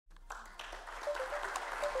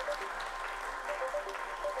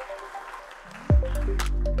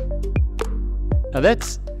Now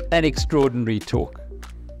that's an extraordinary talk.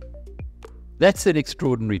 That's an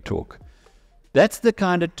extraordinary talk. That's the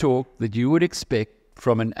kind of talk that you would expect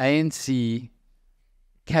from an ANC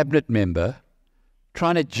cabinet member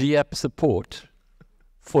trying to gee up support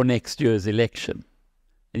for next year's election.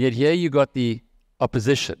 And yet here you got the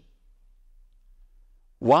opposition.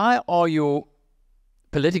 Why are your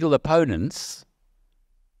political opponents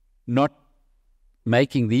not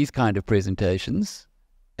making these kind of presentations,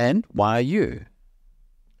 and why are you?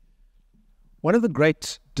 One of the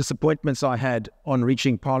great disappointments I had on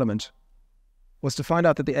reaching Parliament was to find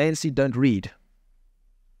out that the ANC don't read.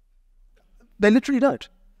 They literally don't.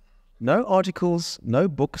 No articles, no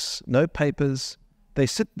books, no papers. They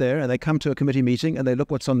sit there and they come to a committee meeting and they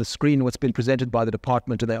look what's on the screen, what's been presented by the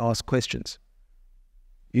department, and they ask questions.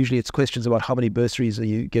 Usually it's questions about how many bursaries are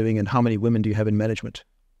you giving and how many women do you have in management.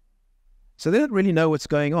 So they don't really know what's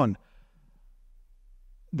going on.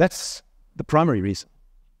 That's the primary reason.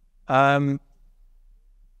 I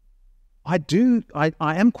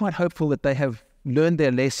am quite hopeful that they have learned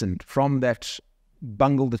their lesson from that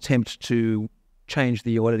bungled attempt to change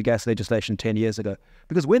the oil and gas legislation 10 years ago.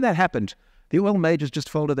 Because when that happened, the oil majors just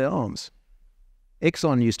folded their arms.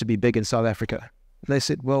 Exxon used to be big in South Africa. They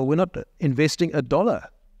said, well, we're not investing $1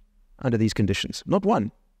 under these conditions, not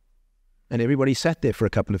one. And everybody sat there for a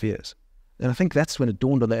couple of years. And I think that's when it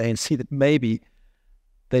dawned on the ANC that maybe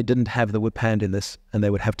they didn't have the whip hand in this and they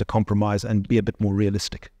would have to compromise and be a bit more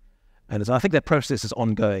realistic. And I think that process is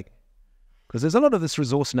ongoing. Because there's a lot of this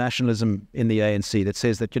resource nationalism in the ANC that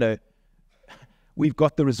says that, we've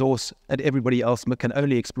got the resource and everybody else can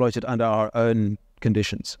only exploit it under our own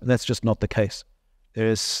conditions. And that's just not the case.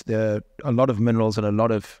 There are a lot of minerals and a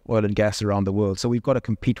lot of oil and gas around the world. So we've got to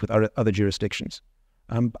compete with other jurisdictions.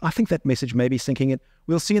 I think that message may be sinking in.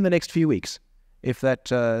 We'll see in the next few weeks if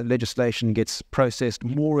that legislation gets processed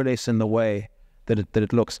more or less in the way that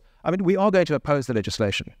it looks. I mean, we are going to oppose the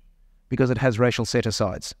legislation because it has racial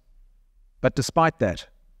set-asides. But despite that,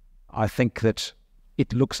 I think that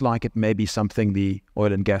it looks like it may be something the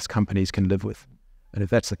oil and gas companies can live with. And if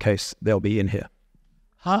that's the case, they'll be in here.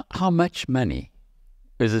 How much money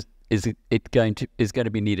is going to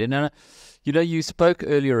be needed? Now, you spoke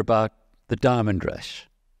earlier about the diamond rush,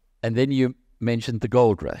 and then you mentioned the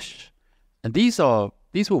gold rush. And these were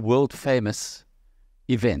world famous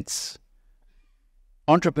events.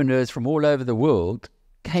 Entrepreneurs from all over the world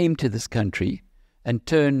came to this country and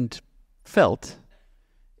turned felt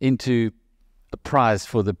into a prize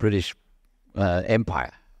for the British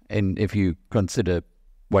Empire. And if you consider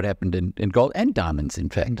what happened in gold and diamonds, in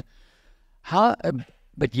fact.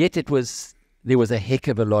 But yet there was a heck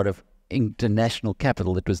of a lot of international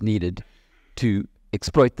capital that was needed to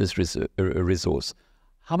exploit this resource.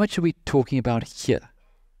 How much are we talking about here?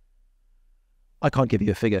 I can't give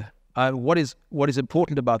you a figure. What is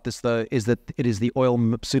important about this, though, is that it is the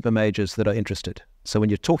oil super majors that are interested. So when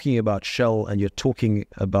you're talking about Shell and you're talking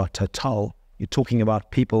about Total, you're talking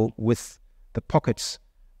about people with the pockets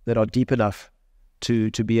that are deep enough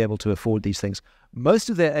to be able to afford these things. Most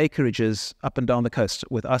of their acreages up and down the coast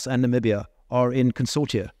with us and Namibia are in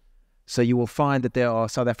consortia. So you will find that there are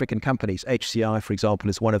South African companies, HCI, for example,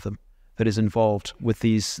 is one of them, that is involved with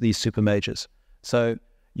these super majors. So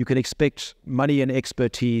you can expect money and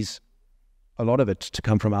expertise, a lot of it, to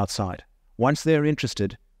come from outside. Once they're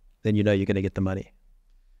interested, then you're going to get the money.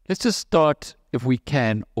 Let's just start, if we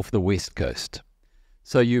can, off the West Coast.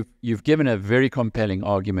 So you've given a very compelling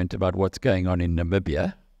argument about what's going on in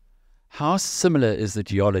Namibia. How similar is the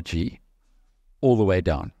geology all the way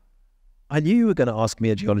down? I knew you were going to ask me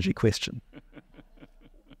a geology question.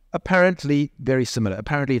 Apparently very similar.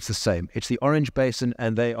 Apparently it's the same. It's the Orange Basin,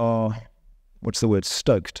 and they are,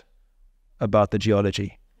 stoked about the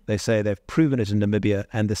geology. They say they've proven it in Namibia,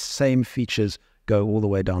 and the same features go all the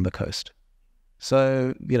way down the coast.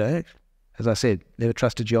 So, as I said, never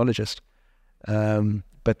trust a geologist.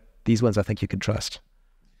 But these ones I think you can trust,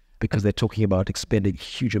 because they're talking about expending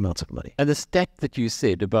huge amounts of money. And the stat that you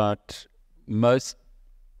said about most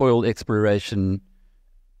oil exploration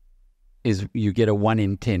is you get a 1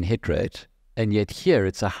 in 10 hit rate, and yet here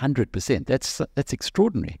it's 100%. That's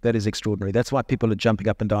extraordinary. That is extraordinary. That's why people are jumping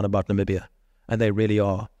up and down about Namibia, and they really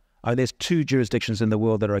are. There's 2 jurisdictions in the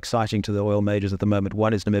world that are exciting to the oil majors at the moment.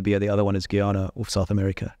 One is Namibia, the other one is Guyana of South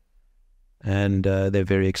America. And they're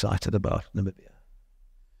very excited about Namibia.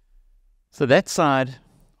 So that side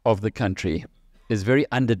of the country is very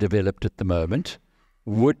underdeveloped at the moment.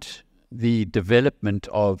 Would the development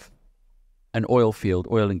of an oil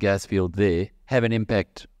and gas field there have an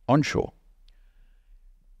impact onshore?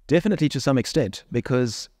 Definitely, to some extent,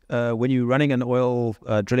 because when you're running an oil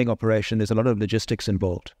drilling operation, there's a lot of logistics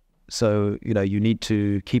involved. So, you need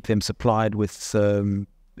to keep them supplied with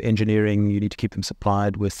engineering, you need to keep them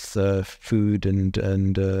supplied with food,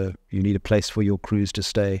 and you need a place for your crews to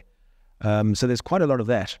stay. So there's quite a lot of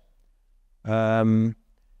that. Then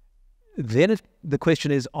the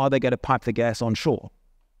question is, are they going to pipe the gas onshore,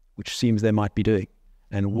 which seems they might be doing?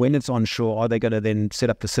 And when it's onshore, are they going to then set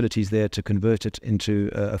up facilities there to convert it into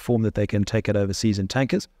a form that they can take it overseas in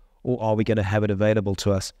tankers? Or are we going to have it available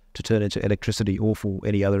to us to turn into electricity or for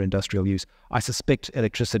any other industrial use? I suspect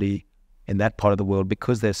electricity in that part of the world,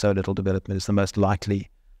 because there's so little development, is the most likely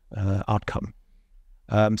outcome.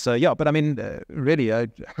 But I mean, really,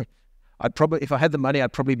 I'd probably, if I had the money,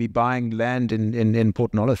 I'd probably be buying land in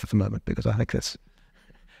Port Nolloth at the moment, because I think that's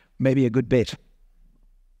maybe a good bet.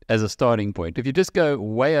 As a starting point, if you just go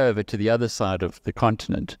way over to the other side of the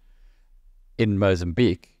continent in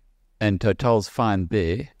Mozambique, and Total's find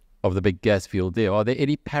there of the big gas field there, are there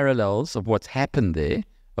any parallels of what's happened there,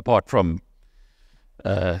 apart from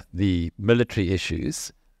the military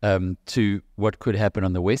issues, to what could happen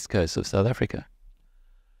on the west coast of South Africa?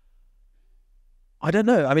 I don't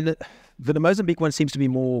know. I mean, the Mozambique one seems to be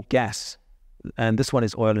more gas, and this one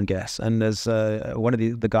is oil and gas. And as one of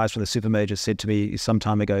the guys from the super majors said to me some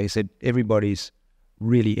time ago, he said, everybody's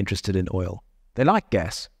really interested in oil. They like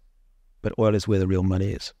gas, but oil is where the real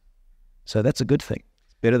money is. So that's a good thing.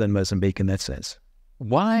 It's better than Mozambique in that sense.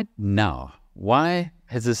 Why now? Why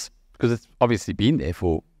has this, because it's obviously been there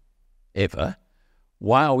for ever,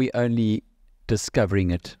 why are we only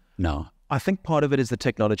discovering it now? I think part of it is the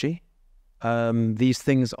technology. These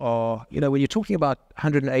things are, when you're talking about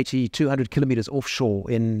 180, 200 kilometers offshore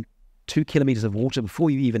in 2 kilometers of water before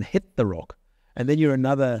you even hit the rock, and then you're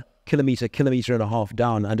another kilometer and a half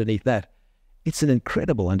down underneath that, it's an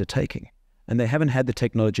incredible undertaking. And they haven't had the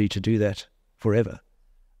technology to do that forever.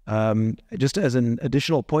 Just as an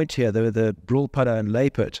additional point here, the Brulpadda and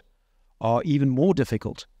Leipert are even more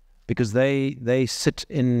difficult because they sit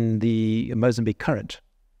in the Mozambique current.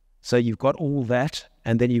 So you've got all that,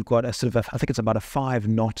 and then you've got a sort of, I think it's about a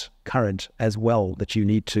 5-knot current as well that you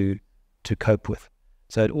need to cope with.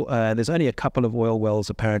 So there's only a couple of oil wells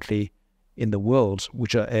apparently in the world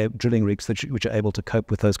which are drilling rigs which are able to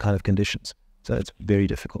cope with those kind of conditions. So it's very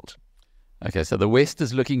difficult. Okay, so the West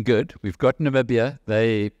is looking good. We've got Namibia.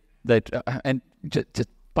 And just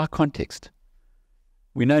by context,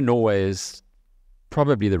 we know Norway is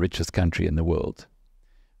probably the richest country in the world.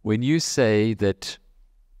 When you say that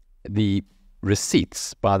the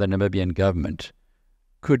receipts by the Namibian government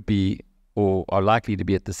could be or are likely to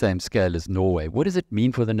be at the same scale as Norway, what does it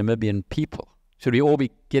mean for the Namibian people? Should we all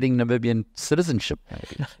be getting Namibian citizenship?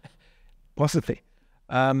 Possibly.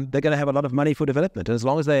 They're going to have a lot of money for development, as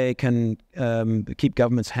long as they can keep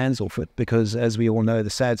government's hands off it, because as we all know, the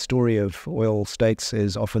sad story of oil states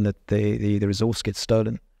is often that the resource gets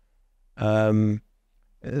stolen.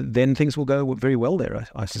 Then things will go very well there,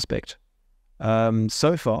 I suspect.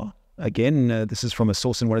 So far, again, this is from a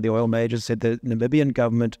source in one of the oil majors, said the Namibian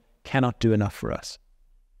government cannot do enough for us.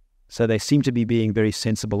 So they seem to be being very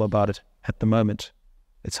sensible about it at the moment.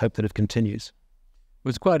 Let's hope that it continues. It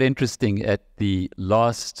was quite interesting at the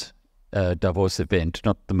last Davos event,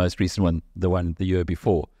 not the most recent one, the one the year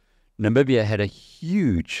before. Namibia had a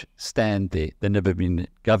huge stand there, the Namibian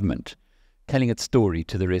government, telling its story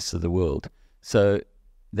to the rest of the world. So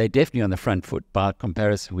they're definitely on the front foot. By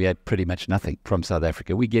comparison, we had pretty much nothing from South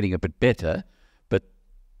Africa. We're getting a bit better, but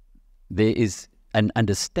there is an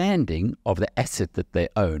understanding of the asset that they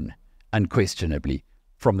own, unquestionably,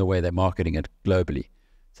 from the way they're marketing it globally.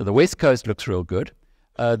 So the West Coast looks real good.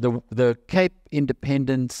 The Cape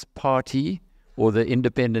Independence Party, or the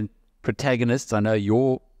independent protagonists, I know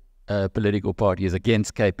your political party is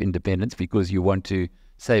against Cape Independence because you want to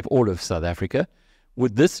save all of South Africa.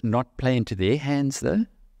 Would this not play into their hands, though?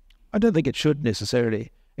 I don't think it should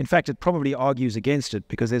necessarily. In fact, it probably argues against it,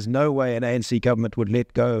 because there's no way an ANC government would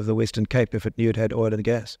let go of the Western Cape if it knew it had oil and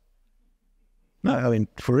gas. No, I mean,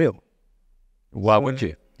 for real. Why would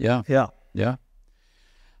you? Yeah. Yeah. Yeah.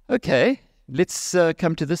 Okay, let's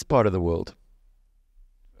come to this part of the world.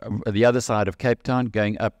 The other side of Cape Town,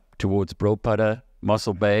 going up towards Brulpadda,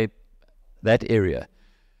 Mossel Bay, that area.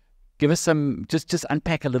 Give us some, just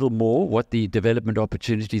unpack a little more what the development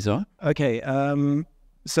opportunities are. Okay,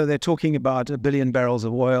 so they're talking about 1 billion barrels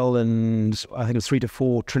of oil and I think it's 3 to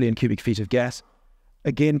 4 trillion cubic feet of gas.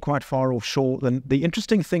 Again, quite far offshore. And the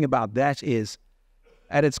interesting thing about that is,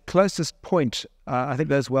 at its closest point, I think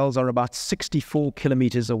those wells are about 64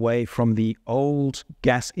 kilometers away from the old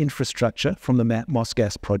gas infrastructure from the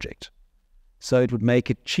Mossgas project. So it would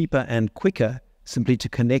make it cheaper and quicker simply to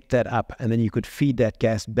connect that up, and then you could feed that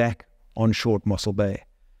gas back onshore at Mossel Bay.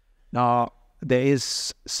 Now, there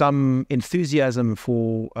is some enthusiasm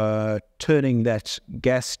for turning that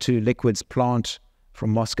gas to liquids plant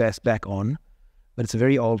from Moss Gas back on, but it's a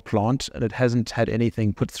very old plant and it hasn't had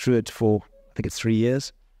anything put through it for, I think it's 3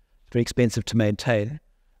 years. It's very expensive to maintain,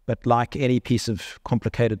 but like any piece of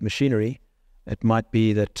complicated machinery, it might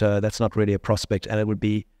be that that's not really a prospect, and it would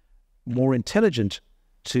be more intelligent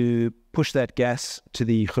to push that gas to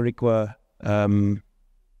the Chorikwa, I think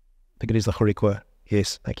it is the Chorikwa,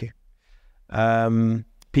 yes, thank you,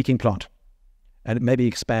 peaking plant, and maybe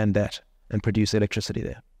expand that and produce electricity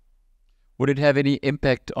there. Would it have any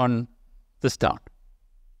impact on this town?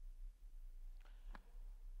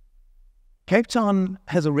 Cape Town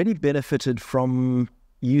has already benefited from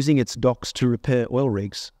using its docks to repair oil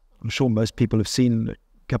rigs. I'm sure most people have seen a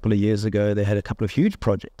couple of years ago, they had a couple of huge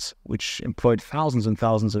projects which employed thousands and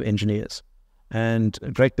thousands of engineers, and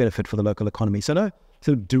a great benefit for the local economy. So no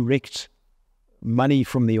sort of direct money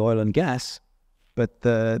from the oil and gas, but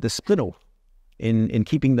the spin-off in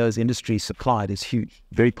keeping those industries supplied is huge,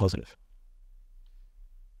 very positive.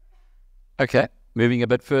 Okay, moving a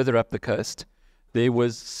bit further up the coast, there were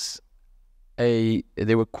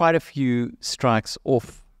quite a few strikes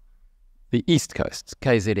off the east coast,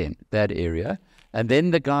 KZN, that area, and then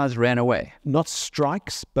the guys ran away. Not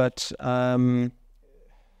strikes, but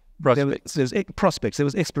Prospects. There was prospects. There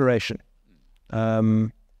was exploration,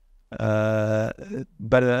 but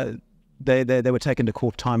they were taken to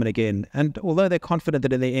court time and again. And although they're confident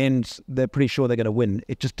that in the end they're pretty sure they're going to win,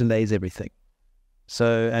 it just delays everything.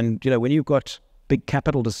 So, and when you've got big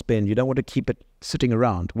capital to spend, you don't want to keep it sitting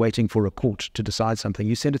around waiting for a court to decide something.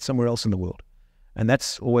 You send it somewhere else in the world. And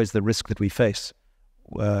that's always the risk that we face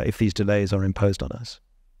if these delays are imposed on us.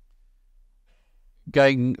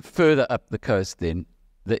 Going further up the coast then,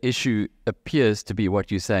 the issue appears to be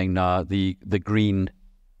what you're saying now, the green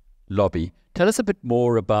lobby. Tell us a bit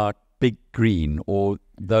more about Big Green, or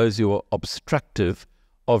those who are obstructive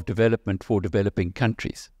of development for developing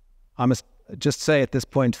countries. I must just say at this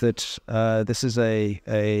point that this is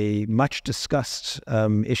a much discussed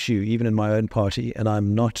issue, even in my own party, and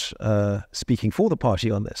I'm not speaking for the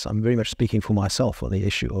party on this. I'm very much speaking for myself on the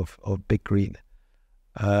issue of Big Green.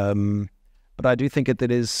 But I do think that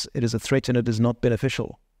it is a threat, and it is not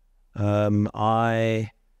beneficial.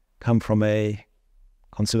 I come from a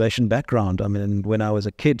conservation background. I mean, when I was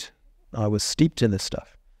a kid, I was steeped in this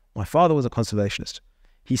stuff. My father was a conservationist.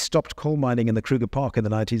 He stopped coal mining in the Kruger Park in the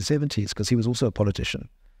 1970s because he was also a politician.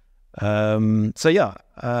 All of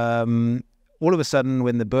a sudden,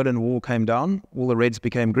 when the Berlin Wall came down, all the Reds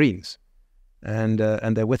became Greens, and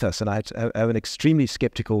they're with us. And I have an extremely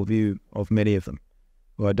skeptical view of many of them,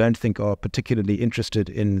 who I don't think are particularly interested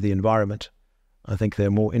in the environment. I think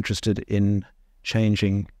they're more interested in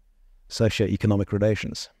changing socio-economic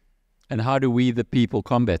relations. And how do we, the people,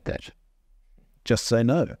 combat that? Just say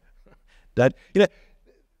no. That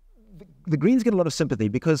the Greens get a lot of sympathy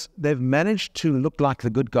because they've managed to look like the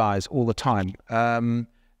good guys all the time.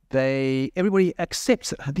 Everybody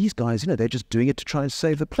accepts that these guys, they're just doing it to try and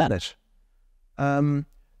save the planet.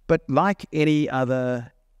 But like any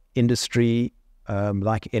other industry,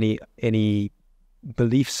 like any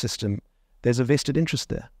belief system, there's a vested interest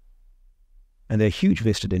there. And there are huge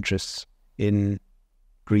vested interests in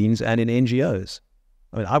Greens and in NGOs.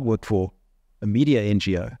 I mean, I've worked for a media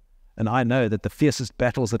NGO, and I know that the fiercest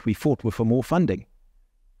battles that we fought were for more funding.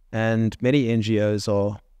 And many NGOs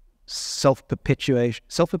are self-perpetuation.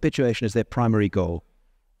 Self-perpetuation is their primary goal,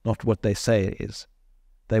 not what they say it is.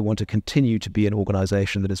 They want to continue to be an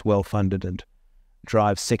organization that is well-funded and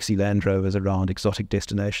drives sexy Land Rovers around exotic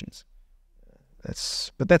destinations.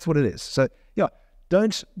 But that's what it is. So,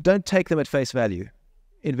 don't take them at face value.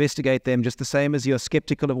 Investigate them just the same as you're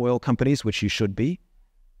skeptical of oil companies, which you should be.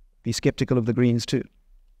 Be skeptical of the Greens too.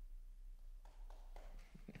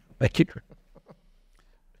 Thank you.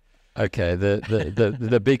 Okay,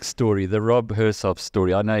 the big story, the Rob Hersov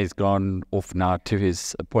story. I know he's gone off now to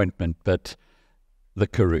his appointment, but the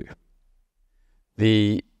Karoo.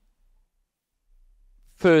 The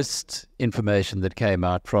first information that came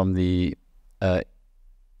out from the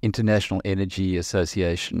International Energy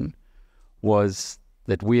Association was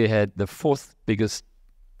that we had the fourth biggest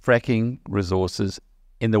fracking resources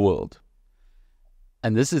in the world.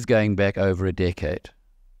 And this is going back over a decade.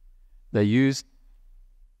 They used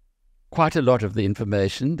quite a lot of the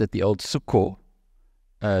information that the old Sukor,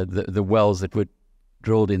 the wells that were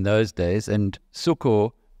drilled in those days, and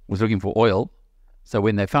Sukor was looking for oil. So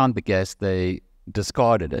when they found the gas, they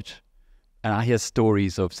discarded it. And I hear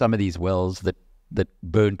stories of some of these wells that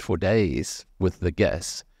burnt for days with the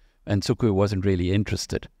gas, and Sukor wasn't really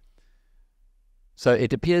interested. So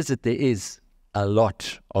it appears that there is a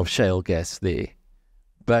lot of shale gas there.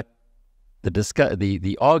 But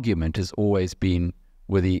the argument has always been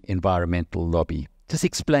with the environmental lobby. Just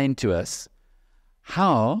explain to us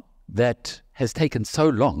how that has taken so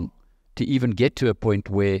long to even get to a point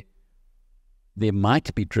where there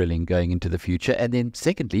might be drilling going into the future, and then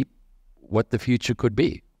secondly, what the future could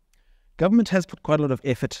be. Government has put quite a lot of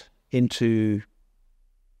effort into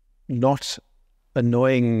not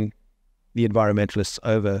annoying the environmentalists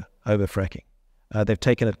over fracking. They've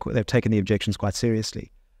taken the objections quite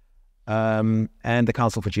seriously. And the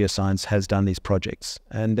Council for Geoscience has done these projects.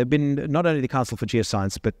 And they've been not only the Council for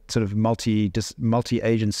Geoscience, but sort of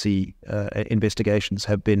multi-agency investigations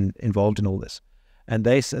have been involved in all this. And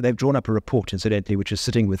they've drawn up a report, incidentally, which is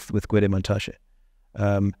sitting with Gwede Montashe.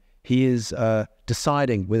 He is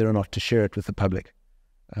deciding whether or not to share it with the public.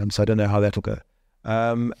 So I don't know how that'll go.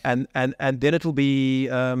 And then it'll be,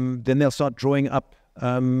 then they'll start drawing up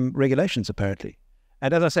regulations, apparently.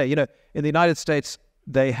 And as I say, in the United States,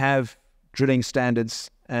 they have drilling standards,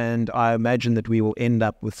 and I imagine that we will end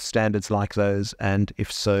up with standards like those. And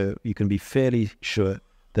if so, you can be fairly sure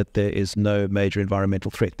that there is no major environmental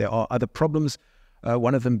threat. There are other problems,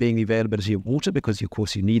 one of them being the availability of water, because, of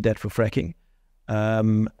course, you need that for fracking.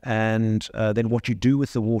 And then what you do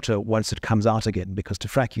with the water once it comes out again, because to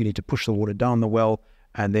frack, you need to push the water down the well,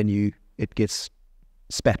 and then it gets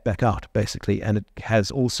spat back out, basically, and it has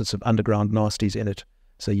all sorts of underground nasties in it,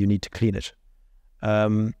 so you need to clean it.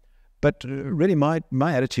 But really my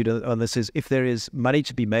attitude on this is, if there is money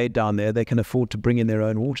to be made down there, they can afford to bring in their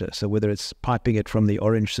own water. So whether it's piping it from the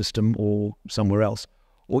Orange system or somewhere else,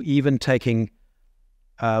 or even taking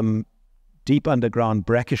deep underground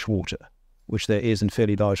brackish water, which there is in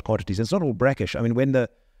fairly large quantities. It's not all brackish. I mean, when the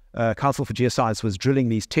Council for Geoscience was drilling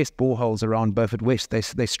these test boreholes around Beaufort West,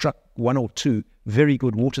 they struck one or two very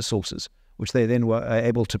good water sources, which they then were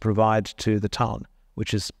able to provide to the town,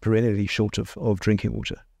 which is perennially short of drinking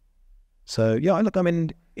water. So, yeah, look, I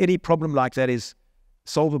mean, any problem like that is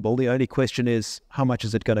solvable. The only question is, how much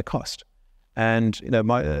is it going to cost? And,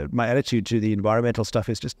 my attitude to the environmental stuff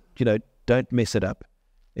is just, don't mess it up.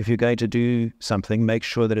 If you're going to do something, make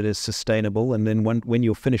sure that it is sustainable. And then when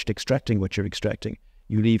you're finished extracting what you're extracting,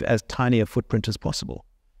 you leave as tiny a footprint as possible.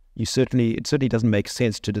 It certainly doesn't make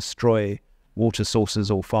sense to destroy water sources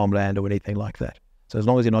or farmland or anything like that. So as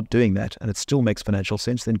long as you're not doing that and it still makes financial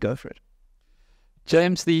sense, then go for it.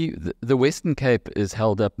 James, the Western Cape is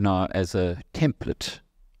held up now as a template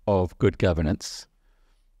of good governance.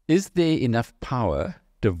 Is there enough power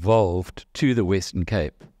devolved to the Western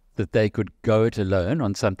Cape that they could go it alone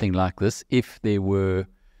on something like this if there were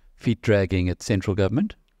feet dragging at central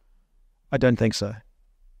government? I don't think so.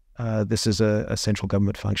 This is a central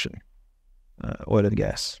government function, oil and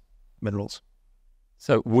gas, minerals.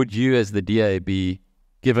 So would you, as the DA, be,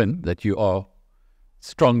 given that you are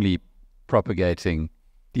strongly propagating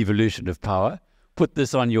devolution of power, put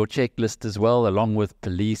this on your checklist as well, along with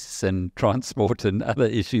police and transport and other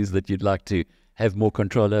issues that you'd like to have more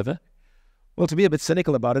control over? Well, to be a bit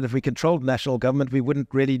cynical about it, if we controlled national government, we wouldn't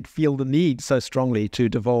really feel the need so strongly to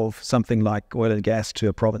devolve something like oil and gas to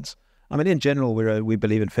a province. I mean, in general, we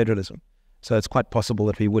believe in federalism. So it's quite possible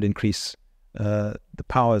that we would increase the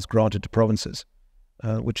powers granted to provinces,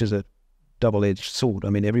 which is a double-edged sword. I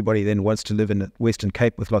mean, everybody then wants to live in the Western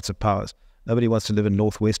Cape with lots of powers. Nobody wants to live in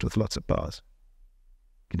Northwest with lots of powers.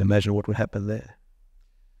 You can imagine what would happen there.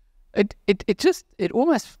 It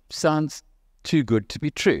almost sounds too good to be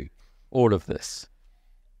true, all of this.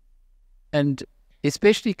 And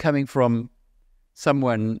especially coming from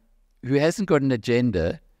someone who hasn't got an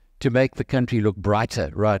agenda to make the country look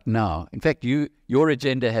brighter right now. In fact, your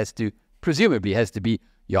agenda presumably has to be,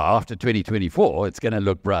 after 2024, it's going to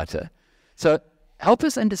look brighter. So help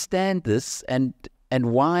us understand this and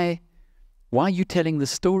why are you telling the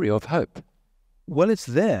story of hope? Well, it's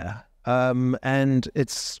there. And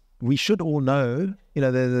we should all know,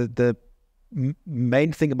 the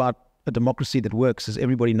main thing about a democracy that works is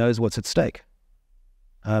everybody knows what's at stake.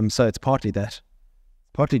 So it's partly that.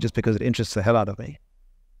 Partly just because it interests the hell out of me.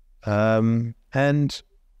 And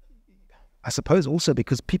I suppose also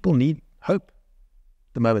because people need hope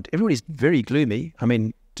at the moment. Everybody's very gloomy. I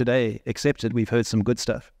mean, today accepted, we've heard some good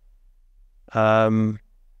stuff. We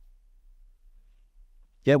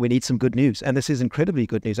need some good news. And this is incredibly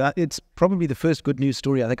good news. It's probably the first good news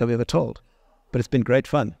story I think I've ever told. But it's been great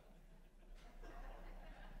fun.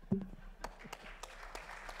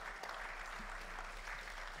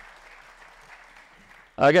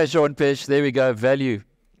 Okay, Sean Pesh, there we go. Value.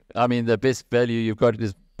 I mean, the best value you've got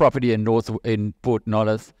is property in Port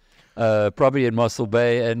Nolloth, property in Mossel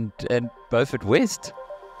Bay and Beaufort West.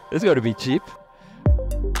 It's got to be cheap.